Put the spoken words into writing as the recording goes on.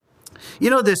You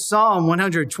know, this Psalm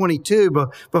 122,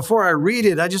 but before I read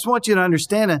it, I just want you to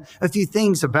understand a few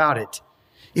things about it.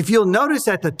 If you'll notice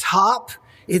at the top,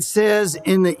 it says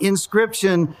in the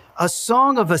inscription, a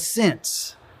song of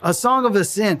ascents. A song of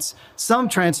ascents. Some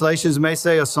translations may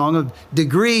say a song of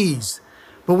degrees.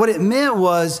 But what it meant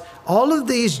was all of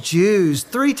these Jews,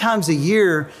 3 times a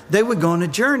year, they would go on a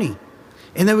journey.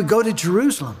 And they would go to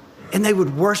Jerusalem. And they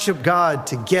would worship God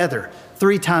together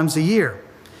 3 times a year.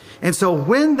 And so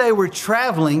when they were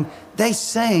traveling, they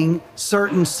sang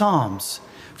certain psalms.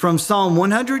 From Psalm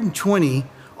 120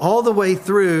 all the way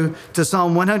through to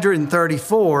Psalm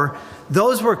 134,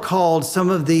 those were called some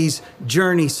of these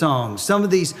journey songs, some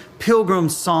of these pilgrim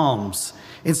psalms.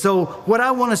 And so what I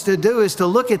want us to do is to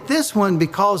look at this one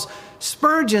because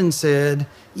Spurgeon said,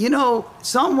 you know,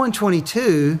 Psalm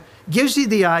 122 gives you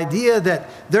the idea that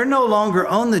they're no longer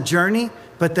on the journey,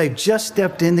 but they've just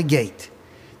stepped in the gate.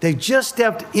 They've just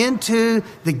stepped into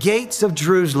the gates of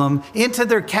Jerusalem, into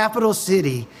their capital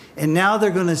city, and now they're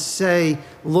going to say,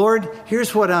 Lord,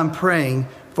 here's what I'm praying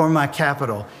for my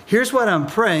capital. Here's what I'm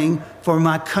praying for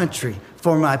my country,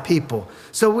 for my people.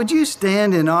 So would you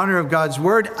stand in honor of God's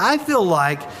word? I feel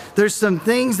like there's some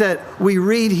things that we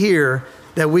read here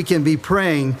that we can be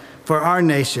praying for our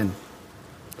nation.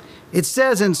 It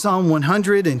says in Psalm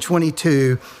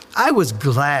 122, I was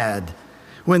glad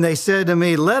when they said to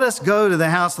me, let us go to the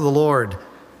house of the Lord.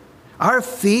 Our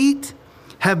feet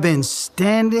have been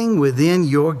standing within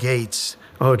your gates,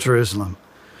 O Jerusalem.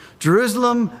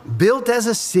 Jerusalem built as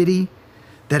a city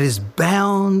that is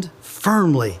bound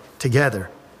firmly together,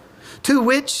 to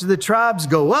which the tribes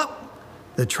go up,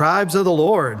 the tribes of the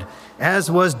Lord, as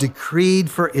was decreed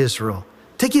for Israel,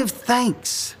 to give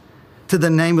thanks to the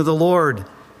name of the Lord.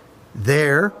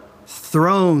 There,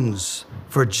 thrones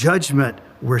for judgment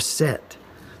were set,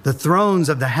 the thrones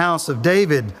of the house of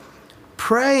David.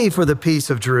 Pray for the peace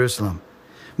of Jerusalem.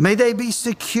 May they be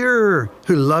secure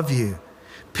who love you.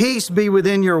 Peace be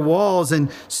within your walls and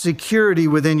security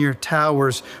within your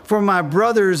towers. For my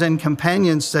brothers and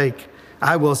companions' sake,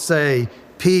 I will say,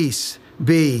 peace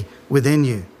be within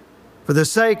you. For the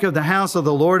sake of the house of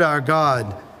the Lord our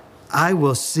God, I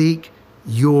will seek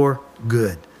your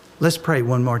good. Let's pray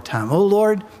one more time. Oh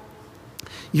Lord,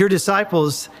 your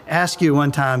disciples asked you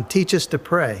one time, teach us to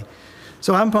pray.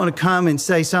 So I'm going to come and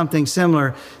say something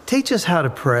similar. Teach us how to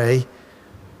pray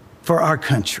for our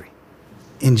country.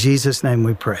 In Jesus' name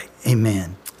we pray.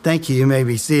 Amen. Thank you. You may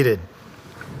be seated.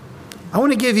 I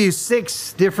want to give you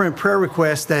 6 different prayer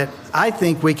requests that I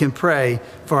think we can pray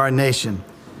for our nation.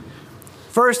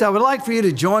 First, I would like for you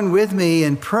to join with me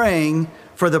in praying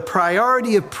for the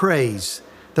priority of praise.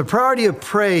 The priority of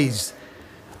praise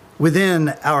within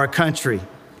our country.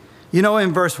 You know,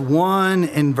 in verse 1,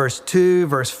 in verse 2,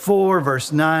 verse 4,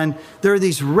 verse 9, there are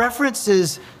these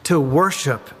references to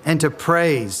worship and to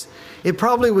praise. It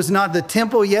probably was not the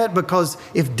temple yet because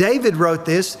if David wrote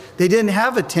this, they didn't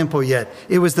have a temple yet.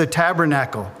 It was the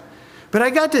tabernacle. But I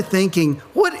got to thinking,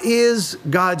 what is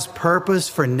God's purpose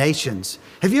for nations?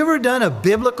 Have you ever done a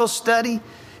biblical study?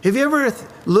 Have you ever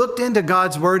looked into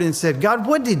God's word and said, God,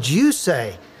 what did you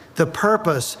say? The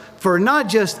purpose for not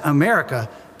just America,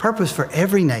 purpose for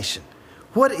every nation.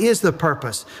 What is the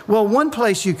purpose? Well, one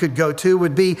place you could go to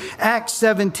would be Acts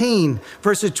 17,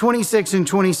 verses 26 and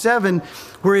 27,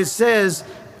 where it says,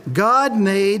 God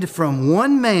made from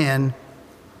one man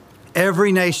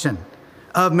every nation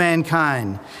of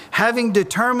mankind, having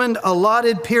determined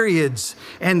allotted periods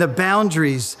and the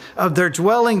boundaries of their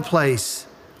dwelling place.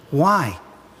 Why?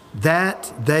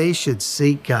 That they should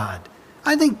seek God.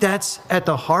 I think that's at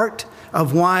the heart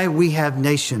of why we have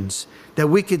nations, that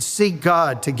we could seek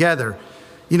God together.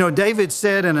 You know, David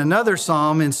said in another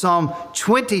psalm, in Psalm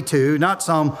 22, not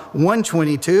Psalm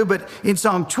 122, but in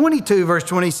Psalm 22, verse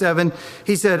 27,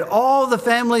 he said, all the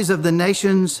families of the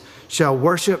nations shall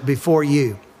worship before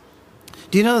you.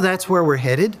 Do you know that's where we're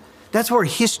headed? That's where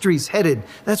history's headed.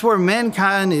 That's where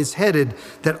mankind is headed,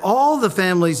 that all the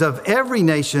families of every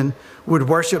nation would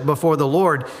worship before the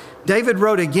Lord. David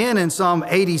wrote again in Psalm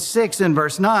 86 and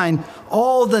verse 9,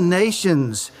 all the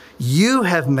nations you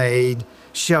have made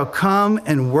shall come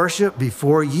and worship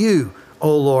before you,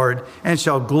 O Lord, and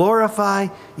shall glorify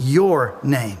your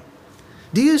name.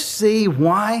 Do you see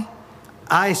why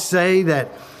I say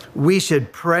that we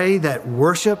should pray that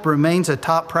worship remains a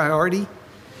top priority?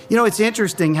 You know, it's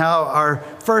interesting how our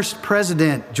first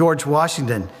president, George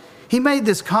Washington, he made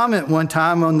this comment one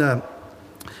time on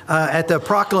at the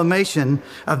proclamation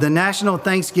of the National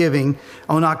Thanksgiving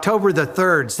on October the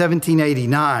 3rd,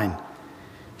 1789.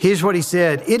 Here's what he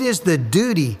said. It is the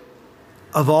duty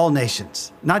of all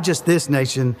nations, not just this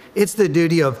nation. It's the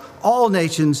duty of all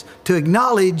nations to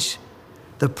acknowledge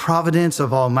the providence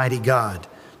of Almighty God,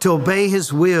 to obey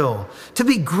His will, to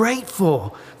be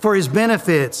grateful for His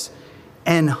benefits,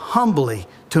 and humbly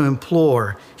to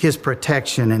implore His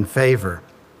protection and favor.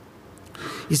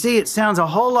 You see, it sounds a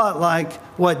whole lot like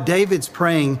what David's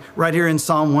praying right here in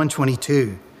Psalm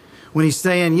 122, when he's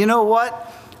saying, you know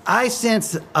what? I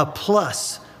sense a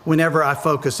plus whenever I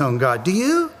focus on God. Do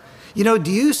you?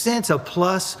 Do you sense a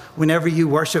plus whenever you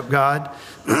worship God?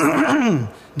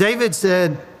 David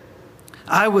said,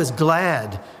 I was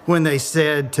glad when they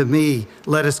said to me,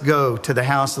 let us go to the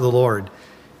house of the Lord.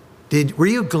 Were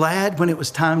you glad when it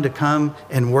was time to come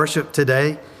and worship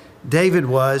today? David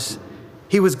was.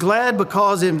 He was glad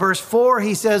because in verse 4,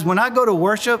 he says, when I go to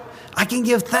worship, I can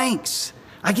give thanks.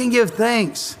 I can give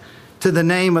thanks to the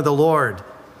name of the Lord.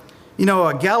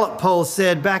 A Gallup poll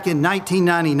said back in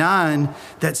 1999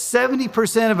 that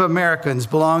 70% of Americans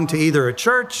belong to either a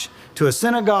church, to a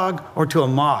synagogue, or to a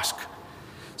mosque.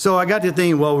 So I got to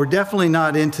think, well, we're definitely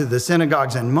not into the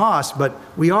synagogues and mosques, but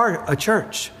we are a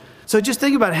church. So just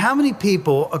think about how many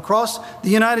people across the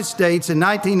United States in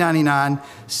 1999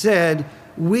 said,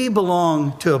 we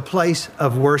belong to a place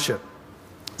of worship.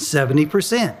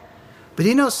 70%.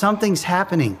 But something's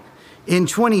happening. In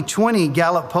 2020,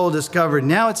 Gallup poll discovered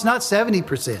now it's not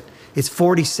 70%, it's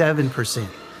 47%.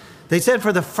 They said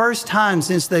for the first time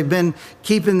since they've been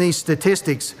keeping these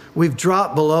statistics, we've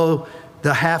dropped below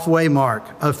the halfway mark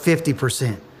of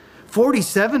 50%.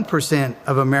 47%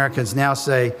 of Americans now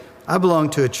say, I belong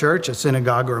to a church, a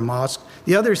synagogue, or a mosque.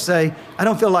 The others say, I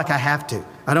don't feel like I have to.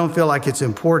 I don't feel like it's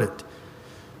important.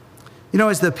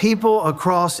 As the people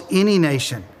across any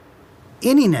nation,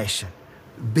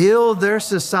 build their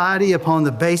society upon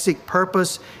the basic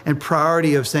purpose and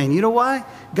priority of saying, you know why?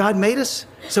 God made us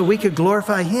so we could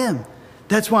glorify Him.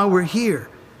 That's why we're here.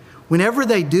 Whenever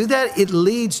they do that, it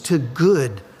leads to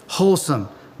good, wholesome,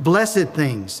 blessed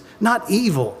things, not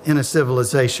evil in a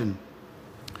civilization.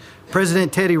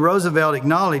 President Teddy Roosevelt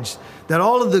acknowledged that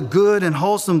all of the good and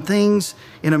wholesome things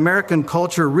in American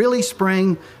culture really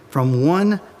spring from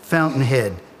one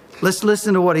fountainhead. Let's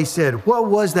listen to what he said. What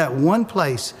was that one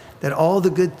place that all the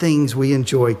good things we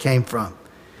enjoy came from?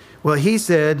 Well, he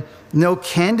said, no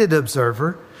candid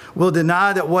observer will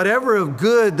deny that whatever of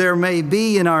good there may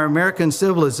be in our American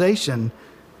civilization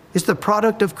is the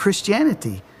product of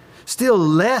Christianity. Still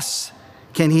less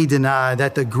can he deny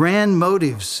that the grand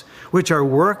motives which are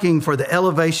working for the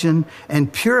elevation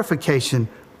and purification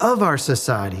of our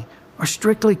society are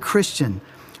strictly Christian.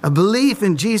 A belief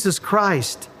in Jesus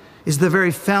Christ is the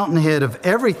very fountainhead of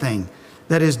everything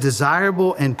that is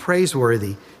desirable and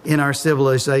praiseworthy in our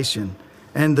civilization.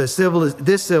 And this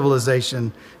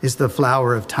civilization is the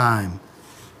flower of time.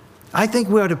 I think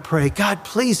we ought to pray, God,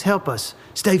 please help us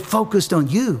stay focused on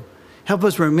you. Help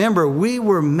us remember we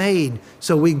were made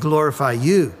so we glorify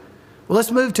you. Well,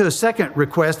 let's move to a second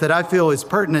request that I feel is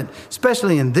pertinent,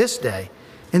 especially in this day,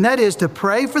 and that is to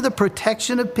pray for the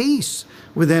protection of peace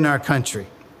within our country.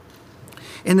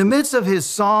 In the midst of his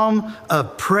psalm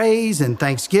of praise and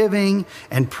thanksgiving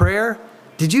and prayer,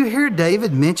 did you hear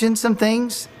David mention some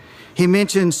things? He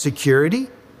mentioned security.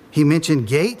 He mentioned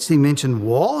gates. He mentioned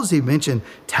walls. He mentioned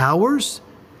towers.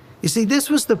 You see,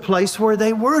 this was the place where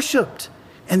they worshiped,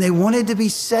 and they wanted to be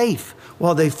safe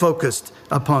while they focused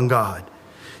upon God.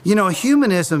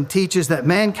 Humanism teaches that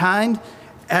mankind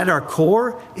at our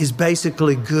core is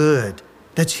basically good.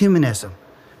 That's humanism.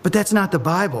 But that's not the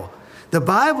Bible. The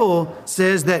Bible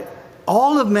says that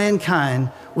all of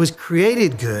mankind was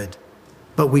created good,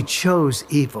 but we chose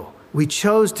evil. We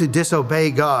chose to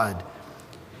disobey God.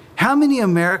 How many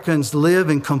Americans live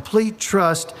in complete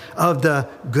trust of the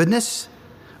goodness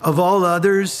of all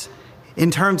others in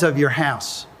terms of your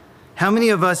house? How many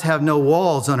of us have no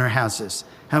walls on our houses?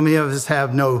 How many of us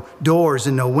have no doors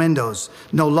and no windows,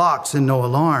 no locks and no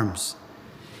alarms?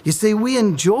 You see, we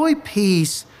enjoy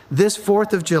peace this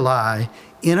 4th of July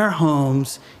in our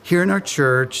homes, here in our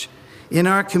church, in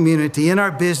our community, in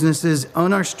our businesses,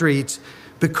 on our streets,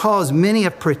 because many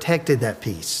have protected that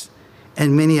peace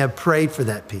and many have prayed for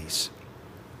that peace.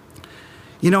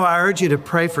 I urge you to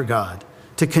pray for God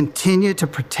to continue to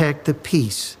protect the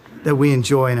peace that we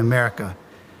enjoy in America.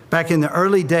 Back in the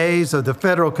early days of the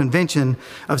Federal Convention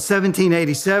of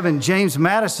 1787, James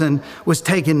Madison was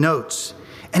taking notes,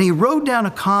 and he wrote down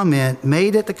a comment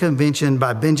made at the convention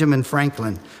by Benjamin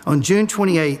Franklin on June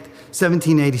 28,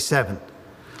 1787.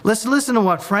 Let's listen to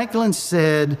what Franklin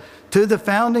said to the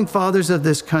founding fathers of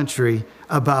this country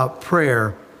about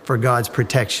prayer for God's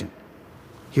protection.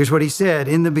 Here's what he said.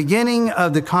 In the beginning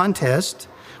of the contest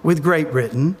with Great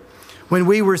Britain, when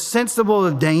we were sensible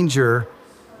of danger,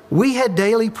 we had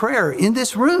daily prayer in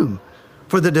this room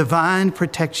for the divine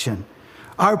protection.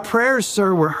 Our prayers,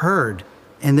 sir, were heard,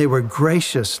 and they were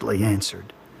graciously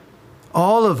answered.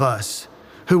 All of us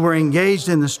who were engaged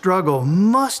in the struggle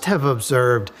must have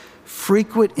observed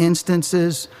frequent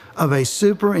instances of a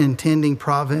superintending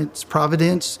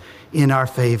providence in our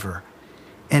favor.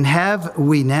 And have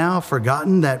we now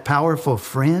forgotten that powerful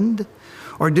friend?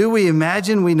 Or do we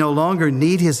imagine we no longer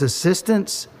need his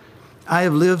assistance? I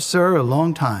have lived, sir, a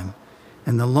long time,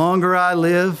 and the longer I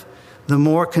live, the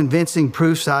more convincing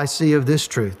proofs I see of this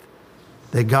truth,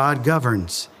 that God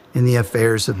governs in the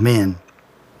affairs of men.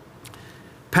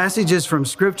 Passages from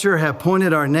Scripture have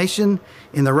pointed our nation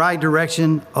in the right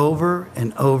direction over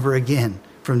and over again,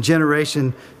 from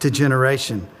generation to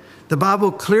generation. The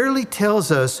Bible clearly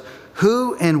tells us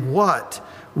who and what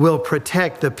will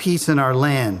protect the peace in our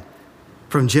land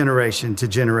from generation to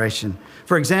generation.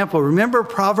 For example, remember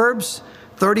Proverbs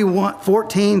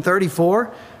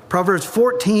 14:34? Proverbs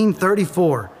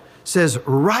 14:34 says,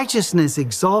 righteousness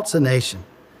exalts a nation,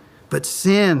 but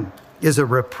sin is a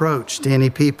reproach to any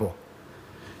people.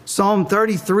 Psalm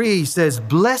 33 says,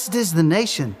 blessed is the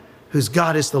nation whose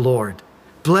God is the Lord.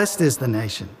 Blessed is the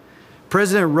nation.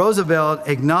 President Roosevelt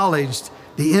acknowledged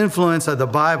the influence of the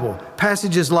Bible.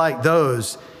 Passages like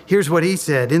those, here's what he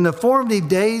said: in the formative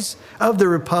days of the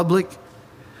Republic,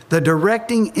 the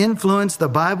directing influence the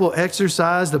Bible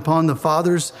exercised upon the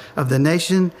fathers of the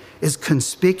nation is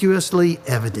conspicuously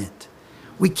evident.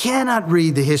 We cannot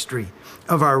read the history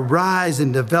of our rise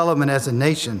and development as a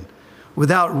nation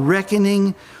without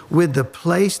reckoning with the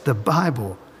place the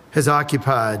Bible has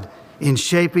occupied in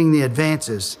shaping the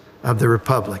advances of the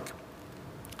Republic.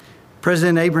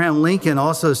 President Abraham Lincoln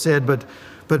also said,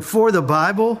 but for the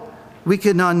Bible, we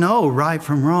could not know right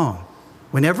from wrong.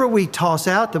 Whenever we toss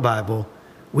out the Bible,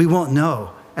 we won't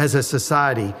know as a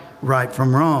society right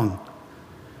from wrong.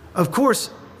 Of course,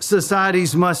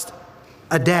 societies must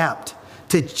adapt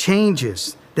to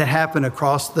changes that happen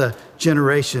across the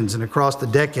generations and across the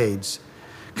decades.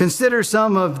 Consider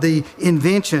some of the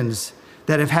inventions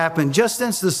that have happened just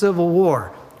since the Civil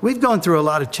War. We've gone through a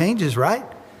lot of changes, right?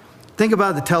 Think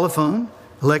about the telephone,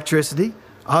 electricity,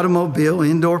 automobile,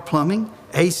 indoor plumbing,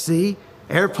 AC,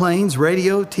 airplanes,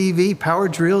 radio, TV, power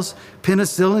drills,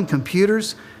 penicillin,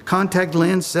 computers, contact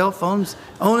lens, cell phones,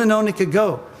 on and on it could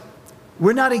go.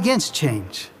 We're not against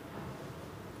change.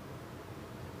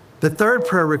 The third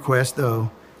prayer request, though,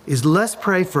 is let's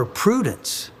pray for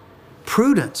prudence.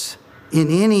 Prudence in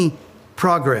any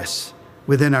progress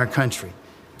within our country.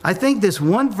 I think this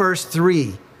 1 verse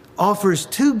 3 offers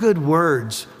two good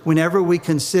words whenever we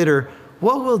consider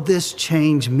what will this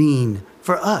change mean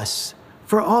for us,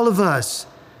 for all of us.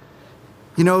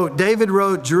 You know, David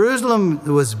wrote, Jerusalem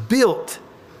was built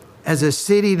as a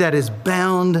city that is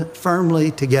bound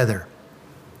firmly together.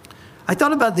 I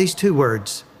thought about these two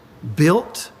words,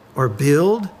 built or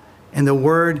build, and the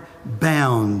word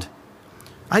bound.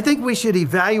 I think we should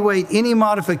evaluate any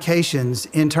modifications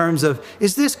in terms of,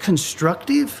 is this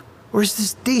constructive or is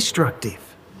this destructive?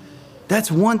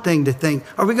 That's one thing to think.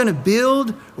 Are we going to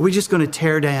build or are we just going to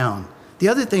tear down? The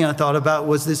other thing I thought about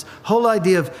was this whole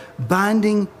idea of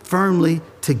binding firmly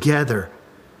together.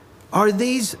 Are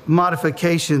these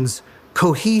modifications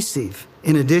cohesive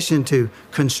in addition to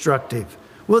constructive?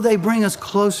 Will they bring us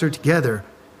closer together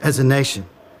as a nation?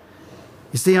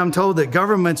 You see, I'm told that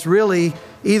governments really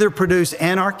either produce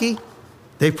anarchy,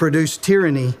 they produce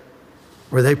tyranny,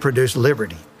 or they produce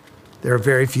liberty. There are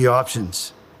very few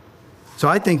options. So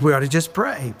I think we ought to just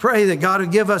pray. Pray that God will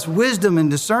give us wisdom and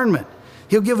discernment.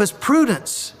 He'll give us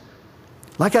prudence.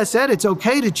 Like I said, it's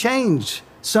okay to change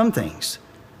some things,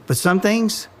 but some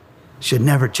things should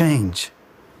never change.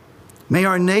 May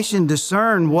our nation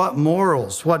discern what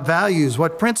morals, what values,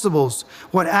 what principles,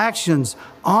 what actions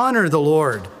honor the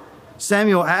Lord.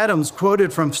 Samuel Adams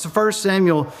quoted from 1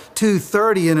 Samuel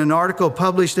 2:30 in an article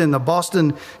published in the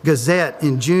Boston Gazette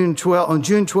on June 12,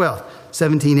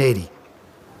 1780.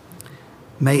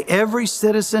 May every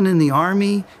citizen in the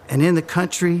army and in the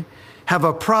country have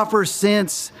a proper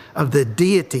sense of the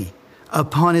deity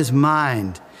upon his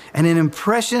mind and an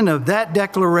impression of that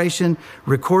declaration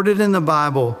recorded in the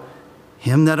Bible,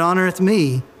 him that honoreth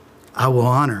me, I will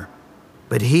honor,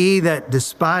 but he that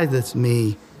despiseth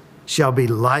me shall be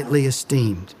lightly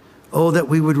esteemed. Oh, that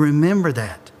we would remember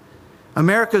that.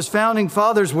 America's founding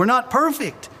fathers were not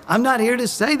perfect. I'm not here to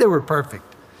say they were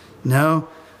perfect. No,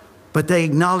 but they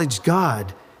acknowledged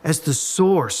God as the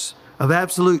source of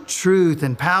absolute truth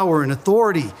and power and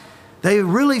authority. They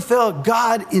really felt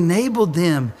God enabled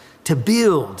them to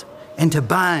build and to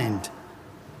bind.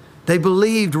 They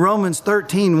believed Romans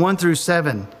 13,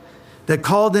 1-7, that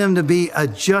called them to be a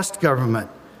just government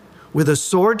with a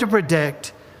sword to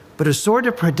protect. But a sword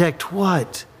to protect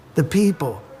what? the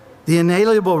people, the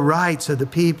inalienable rights of the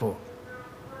people.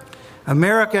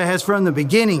 America has from the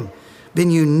beginning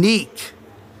been unique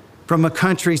from a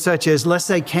country such as, let's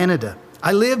say, Canada.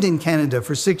 I lived in Canada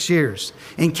for 6 years.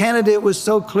 In Canada, it was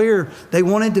so clear they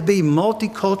wanted to be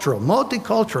multicultural.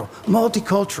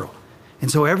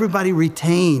 And so everybody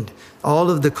retained all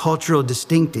of the cultural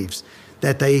distinctives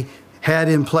that they had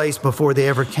in place before they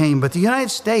ever came. But the United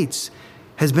States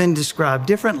has been described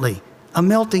differently, a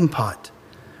melting pot,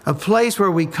 a place where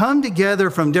we come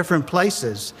together from different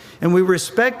places and we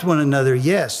respect one another,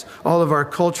 yes, all of our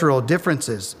cultural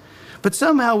differences. But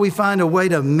somehow we find a way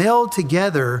to meld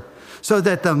together so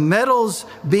that the metals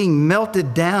being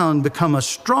melted down become a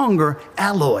stronger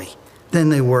alloy than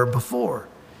they were before.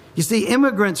 You see,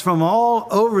 immigrants from all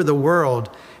over the world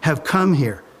have come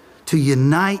here to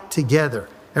unite together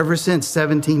ever since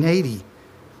 1780.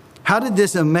 How did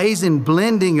this amazing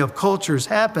blending of cultures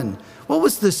happen? What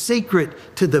was the secret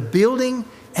to the building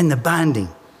and the binding?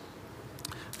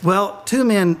 Well, two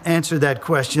men answered that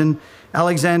question,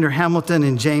 Alexander Hamilton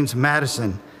and James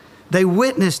Madison. They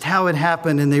witnessed how it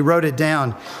happened and they wrote it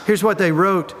down. Here's what they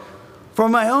wrote. For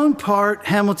my own part,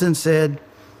 Hamilton said,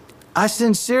 I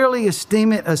sincerely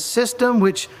esteem it a system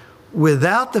which,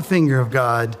 without the finger of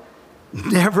God,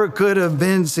 never could have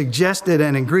been suggested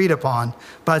and agreed upon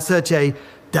by such a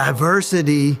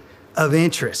diversity of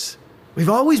interests. We've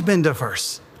always been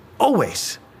diverse,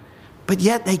 always. But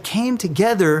yet they came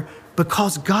together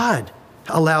because God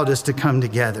allowed us to come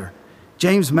together.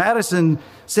 James Madison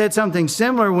said something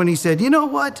similar when he said, you know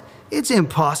what? It's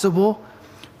impossible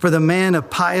for the man of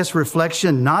pious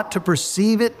reflection not to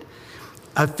perceive it.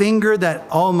 A finger, that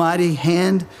almighty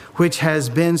hand, which has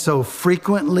been so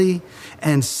frequently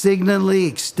and signally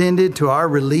extended to our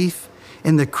relief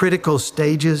in the critical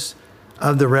stages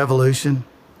of the revolution.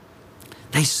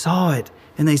 They saw it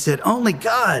and they said, only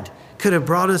God could have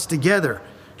brought us together.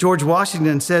 George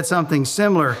Washington said something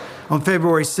similar on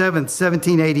February 7th,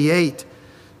 1788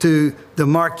 to the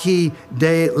Marquis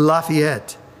de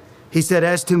Lafayette. He said,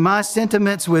 as to my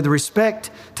sentiments with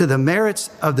respect to the merits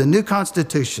of the new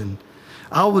Constitution,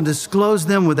 I will disclose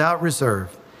them without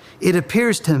reserve. It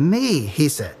appears to me, he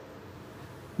said,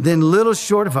 then little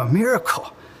short of a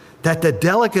miracle that the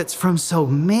delegates from so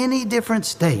many different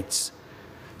states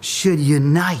should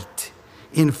unite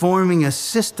in forming a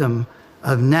system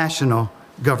of national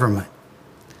government.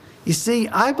 You see,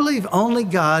 I believe only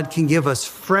God can give us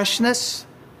freshness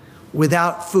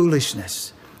without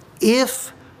foolishness.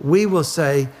 If we will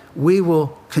say we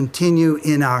will continue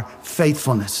in our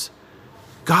faithfulness,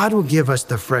 God will give us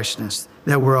the freshness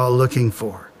that we're all looking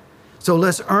for. So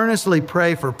let's earnestly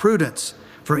pray for prudence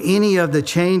for any of the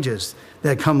changes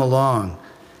that come along.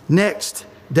 Next,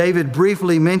 David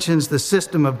briefly mentions the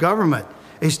system of government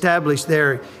established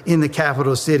there in the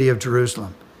capital city of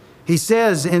Jerusalem. He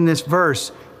says in this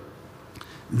verse,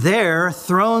 there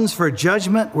thrones for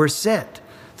judgment were set,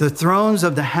 the thrones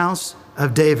of the house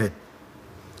of David.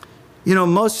 You know,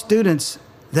 most students,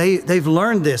 they've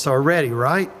learned this already,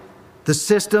 right? The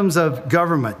systems of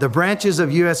government, the branches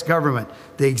of U.S. government,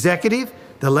 the executive,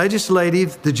 the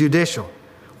legislative, the judicial.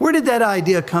 Where did that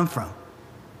idea come from?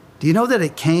 Do you know that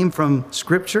it came from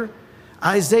Scripture?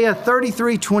 Isaiah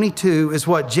 33:22 is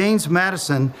what James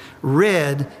Madison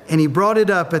read, and he brought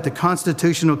it up at the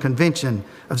Constitutional Convention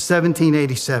of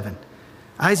 1787.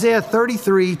 Isaiah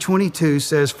 33:22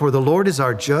 says, for the Lord is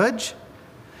our judge,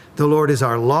 the Lord is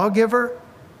our lawgiver,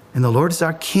 and the Lord is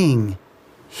our king.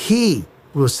 He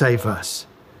will save us.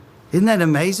 Isn't that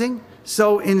amazing?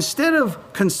 So instead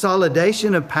of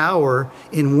consolidation of power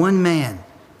in one man,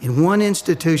 in one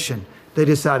institution, they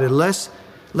decided let's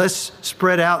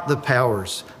spread out the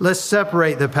powers. Let's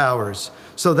separate the powers.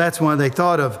 So that's why they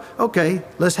thought of, okay,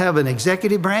 let's have an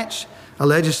executive branch, a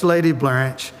legislative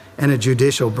branch, and a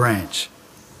judicial branch.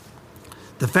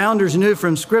 The founders knew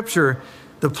from Scripture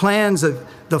the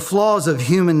flaws of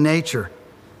human nature.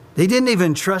 They didn't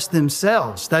even trust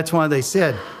themselves. That's why they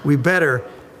said, we better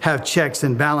have checks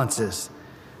and balances.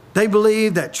 They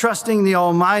believed that trusting the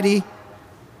Almighty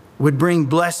would bring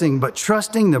blessing, but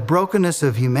trusting the brokenness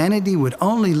of humanity would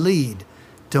only lead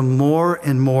to more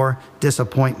and more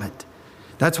disappointment.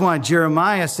 That's why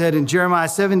Jeremiah said in Jeremiah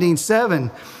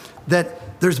 17:7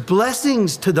 that there's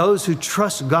blessings to those who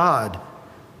trust God.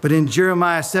 But in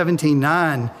Jeremiah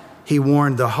 17:9, he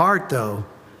warned the heart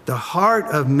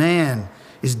of man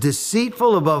is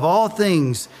deceitful above all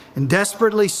things and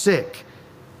desperately sick,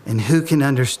 and who can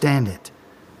understand it?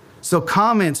 So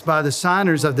comments by the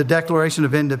signers of the Declaration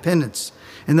of Independence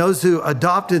and those who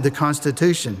adopted the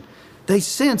Constitution, they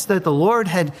sensed that the Lord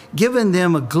had given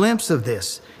them a glimpse of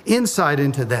this, insight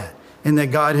into that, and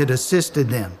that God had assisted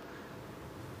them.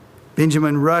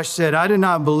 Benjamin Rush said, "I do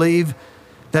not believe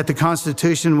that the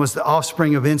Constitution was the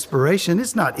offspring of inspiration.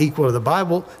 It's not equal to the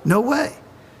Bible. No way."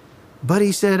 But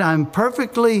he said, "I'm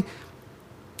perfectly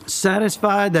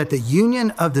satisfied that the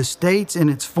union of the states in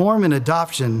its form and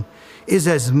adoption is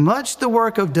as much the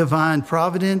work of divine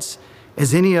providence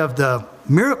as any of the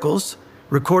miracles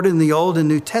recorded in the Old and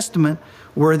New Testament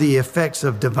were the effects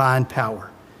of divine power."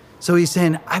 So he's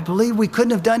saying, I believe we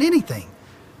couldn't have done anything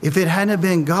if it hadn't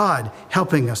been God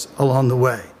helping us along the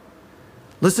way.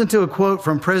 Listen to a quote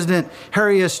from President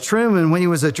Harry S. Truman when he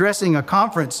was addressing a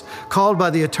conference called by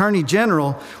the Attorney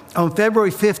General on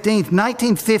February 15th,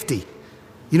 1950.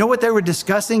 You know what they were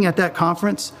discussing at that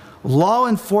conference? Law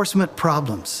enforcement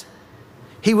problems.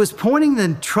 He was pointing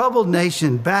the troubled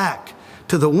nation back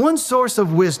to the one source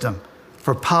of wisdom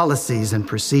for policies and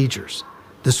procedures,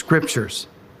 the scriptures.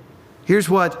 Here's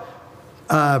what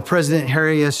President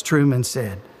Harry S. Truman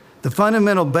said. The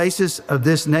fundamental basis of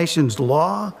this nation's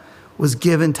law was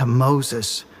given to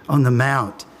Moses on the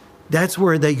Mount. That's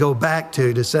where they go back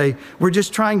to say, we're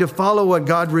just trying to follow what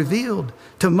God revealed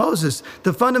to Moses.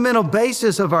 The fundamental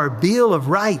basis of our Bill of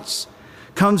Rights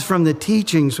comes from the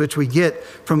teachings which we get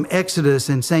from Exodus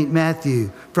and St.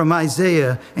 Matthew, from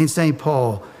Isaiah and St.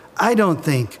 Paul. I don't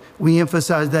think we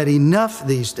emphasize that enough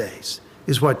these days,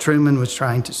 is what Truman was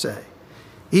trying to say.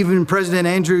 Even President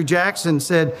Andrew Jackson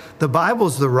said, the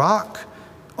Bible's the rock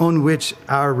on which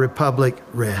our republic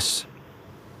rests.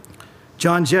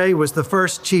 John Jay was the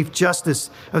first Chief Justice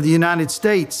of the United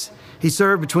States. He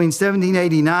served between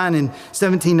 1789 and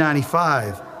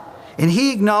 1795. And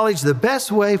he acknowledged the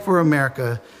best way for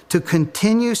America to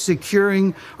continue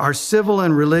securing our civil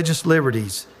and religious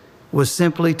liberties was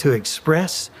simply to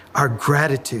express our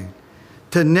gratitude,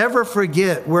 to never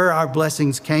forget where our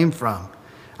blessings came from.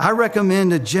 I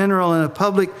recommend a general and a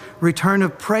public return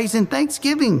of praise and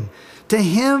thanksgiving to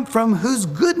Him from whose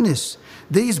goodness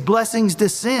these blessings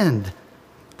descend.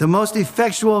 The most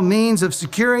effectual means of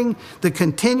securing the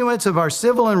continuance of our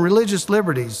civil and religious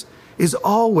liberties is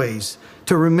always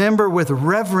to remember with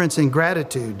reverence and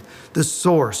gratitude the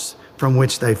source from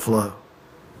which they flow.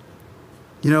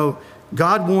 You know,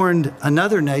 God warned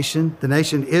another nation, the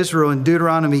nation Israel, in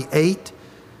Deuteronomy 8.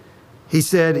 He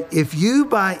said, if you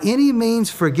by any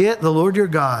means forget the Lord your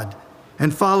God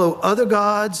and follow other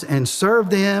gods and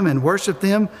serve them and worship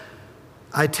them,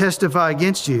 I testify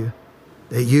against you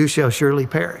that you shall surely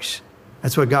perish.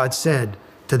 That's what God said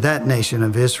to that nation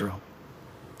of Israel.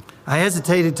 I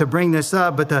hesitated to bring this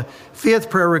up, but the fifth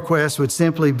prayer request would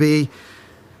simply be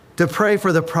to pray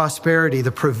for the prosperity,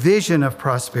 the provision of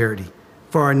prosperity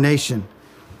for our nation.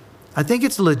 I think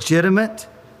it's legitimate.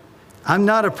 I'm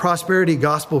not a prosperity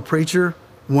gospel preacher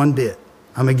one bit.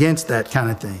 I'm against that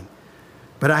kind of thing.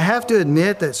 But I have to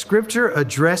admit that Scripture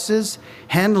addresses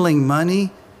handling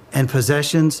money and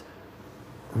possessions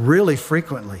really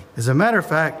frequently. As a matter of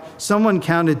fact, someone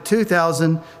counted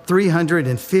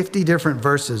 2,350 different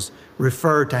verses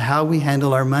refer to how we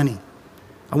handle our money.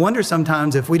 I wonder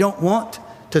sometimes if we don't want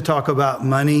to talk about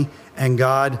money and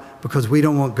God because we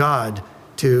don't want God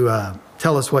to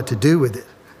tell us what to do with it.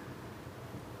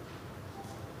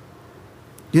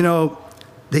 You know,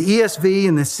 the ESV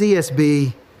and the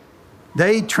CSB,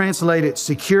 they translated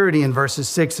security in verses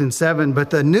 6 and 7, but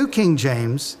the New King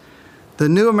James, the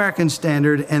New American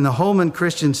Standard, and the Holman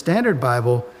Christian Standard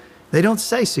Bible, they don't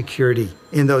say security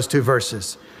in those two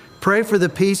verses. Pray for the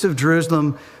peace of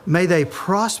Jerusalem. May they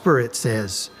prosper, it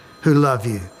says, who love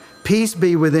you. Peace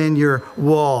be within your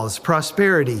walls,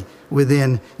 prosperity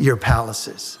within your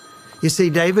palaces. You see,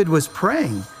 David was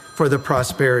praying for the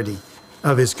prosperity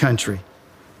of his country.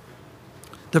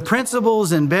 The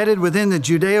principles embedded within the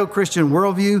Judeo-Christian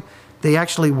worldview, they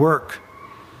actually work.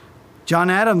 John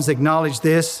Adams acknowledged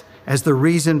this as the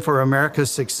reason for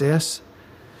America's success.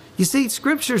 You see,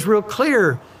 Scripture's real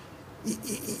clear.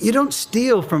 You don't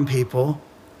steal from people.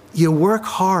 You work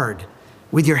hard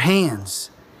with your hands.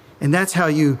 And that's how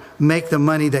you make the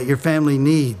money that your family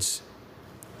needs.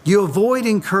 You avoid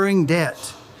incurring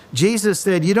debt. Jesus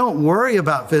said, you don't worry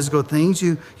about physical things.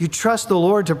 You trust the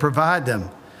Lord to provide them.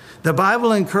 The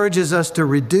Bible encourages us to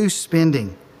reduce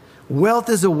spending. Wealth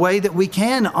is a way that we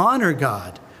can honor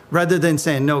God rather than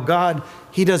saying, no, God,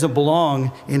 He doesn't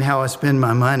belong in how I spend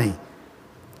my money.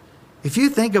 If you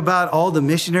think about all the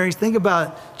missionaries, think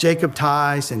about Jacob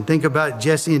Tice and think about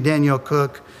Jesse and Daniel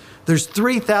Cook. There's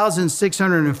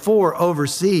 3,604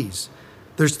 overseas.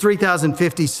 There's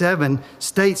 3,057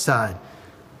 stateside.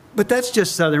 But that's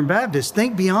just Southern Baptists.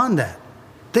 Think beyond that.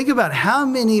 Think about how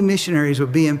many missionaries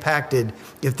would be impacted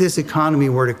if this economy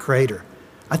were to crater.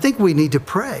 I think we need to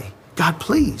pray. God,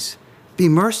 please be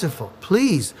merciful.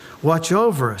 Please watch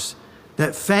over us.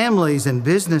 that families and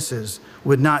businesses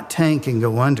would not tank and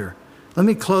go under. Let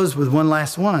me close with one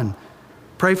last one.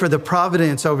 Pray for the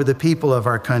providence over the people of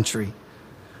our country.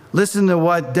 Listen to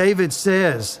what David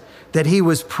says, that he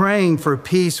was praying for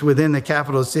peace within the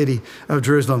capital city of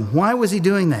Jerusalem. Why was he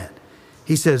doing that?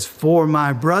 He says, for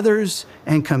my brothers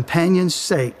and companions'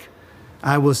 sake,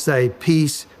 I will say,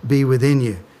 peace be within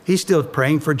you. He's still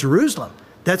praying for Jerusalem.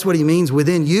 That's what he means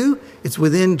within you. It's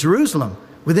within Jerusalem,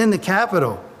 within the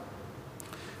capital.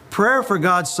 Prayer for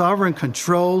God's sovereign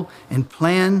control and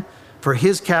plan for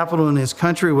his capital and his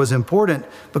country was important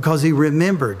because he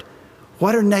remembered,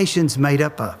 what are nations made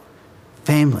up of?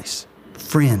 Families,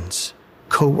 friends,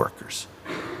 co-workers,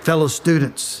 fellow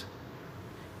students.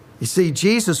 You see,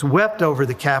 Jesus wept over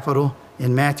the capital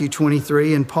in Matthew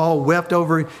 23, and Paul wept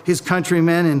over his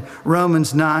countrymen in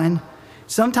Romans 9.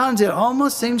 Sometimes it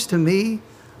almost seems to me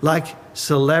like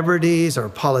celebrities or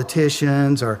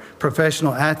politicians or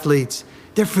professional athletes,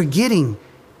 they're forgetting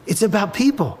it's about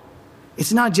people.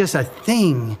 It's not just a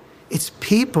thing, it's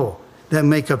people that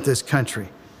make up this country.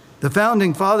 The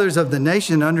founding fathers of the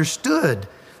nation understood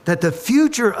that the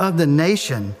future of the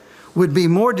nation would be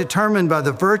more determined by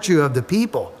the virtue of the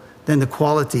people than the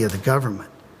quality of the government.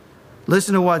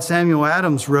 Listen to what Samuel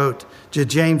Adams wrote to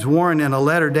James Warren in a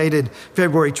letter dated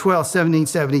February 12,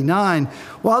 1779.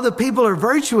 While the people are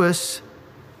virtuous,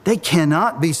 they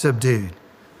cannot be subdued.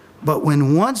 But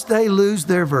when once they lose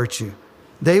their virtue,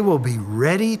 they will be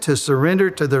ready to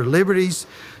surrender to their liberties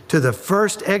to the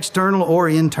first external or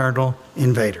internal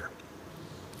invader.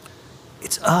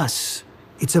 It's us.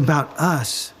 It's about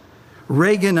us.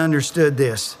 Reagan understood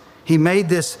this. He made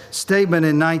this statement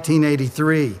in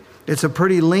 1983. It's a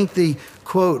pretty lengthy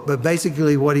quote, but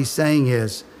basically what he's saying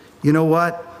is, you know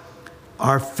what?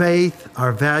 Our faith,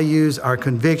 our values, our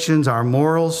convictions, our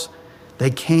morals,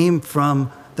 they came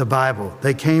from the Bible.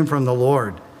 They came from the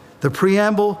Lord. The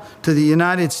preamble to the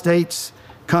United States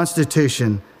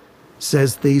Constitution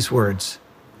says these words,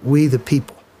 we the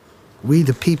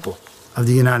people of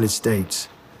the United States.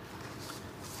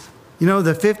 You know,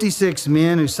 the 56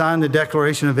 men who signed the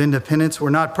Declaration of Independence were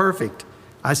not perfect.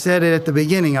 I said it at the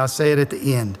beginning, I'll say it at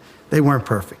the end. They weren't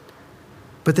perfect.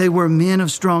 But they were men of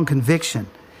strong conviction.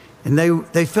 And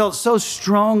they felt so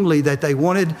strongly that they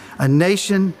wanted a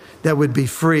nation that would be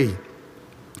free.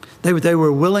 They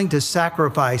were willing to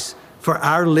sacrifice for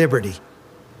our liberty.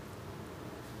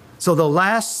 So the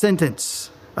last sentence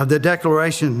of the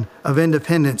Declaration of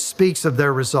Independence speaks of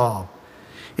their resolve.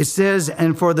 It says,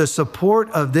 and for the support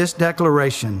of this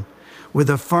declaration, with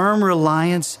a firm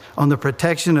reliance on the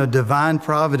protection of divine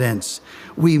providence,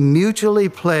 we mutually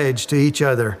pledge to each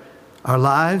other our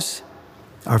lives,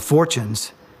 our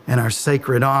fortunes, and our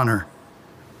sacred honor.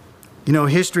 You know,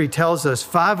 history tells us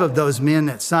 5 of those men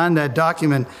that signed that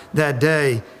document that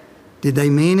day, did they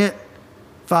mean it?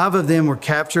 5 of them were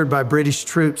captured by British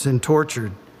troops and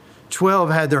tortured. 12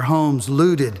 had their homes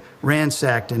looted,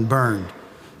 ransacked, and burned.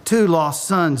 2 lost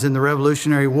sons in the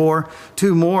Revolutionary War.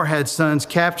 2 more had sons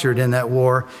captured in that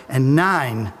war. And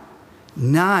 9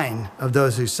 of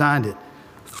those who signed it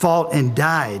fought and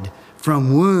died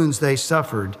from wounds they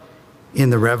suffered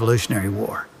in the Revolutionary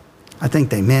War. I think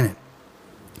they meant it.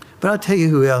 But I'll tell you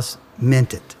who else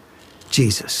meant it.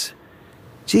 Jesus.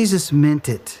 Jesus meant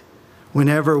it.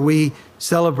 Whenever we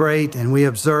celebrate and we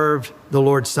observe the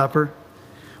Lord's Supper,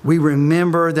 we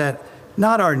remember that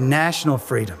not our national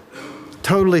freedom,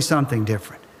 totally something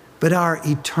different, but our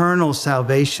eternal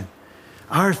salvation,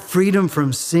 our freedom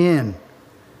from sin.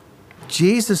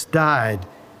 Jesus died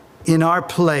in our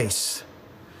place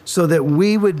so that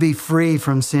we would be free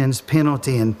from sin's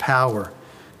penalty and power.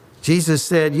 Jesus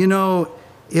said, you know,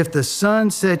 if the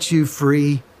Son sets you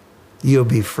free, you'll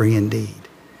be free indeed.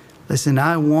 Listen,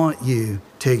 I want you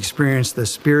to experience the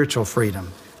spiritual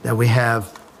freedom that we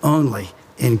have only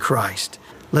in Christ.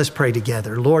 Let's pray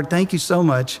together. Lord, thank you so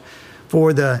much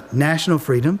for the national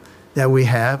freedom that we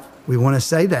have. We want to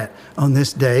say that on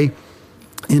this day,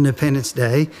 Independence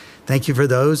Day. Thank you for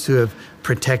those who have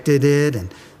protected it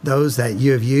and those that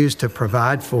you have used to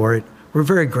provide for it. We're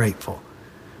very grateful.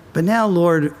 But now,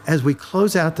 Lord, as we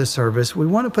close out the service, we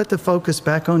want to put the focus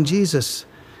back on Jesus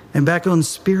and back on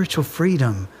spiritual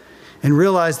freedom and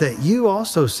realize that you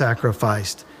also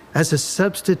sacrificed as a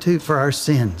substitute for our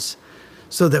sins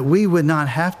so that we would not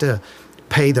have to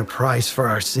pay the price for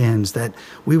our sins, that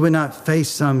we would not face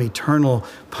some eternal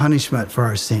punishment for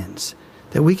our sins,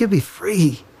 that we could be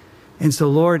free. And so,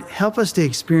 Lord, help us to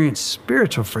experience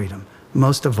spiritual freedom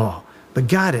most of all. But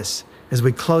guide us as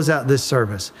we close out this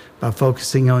service by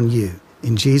focusing on you.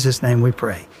 In Jesus' name we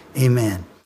pray. Amen.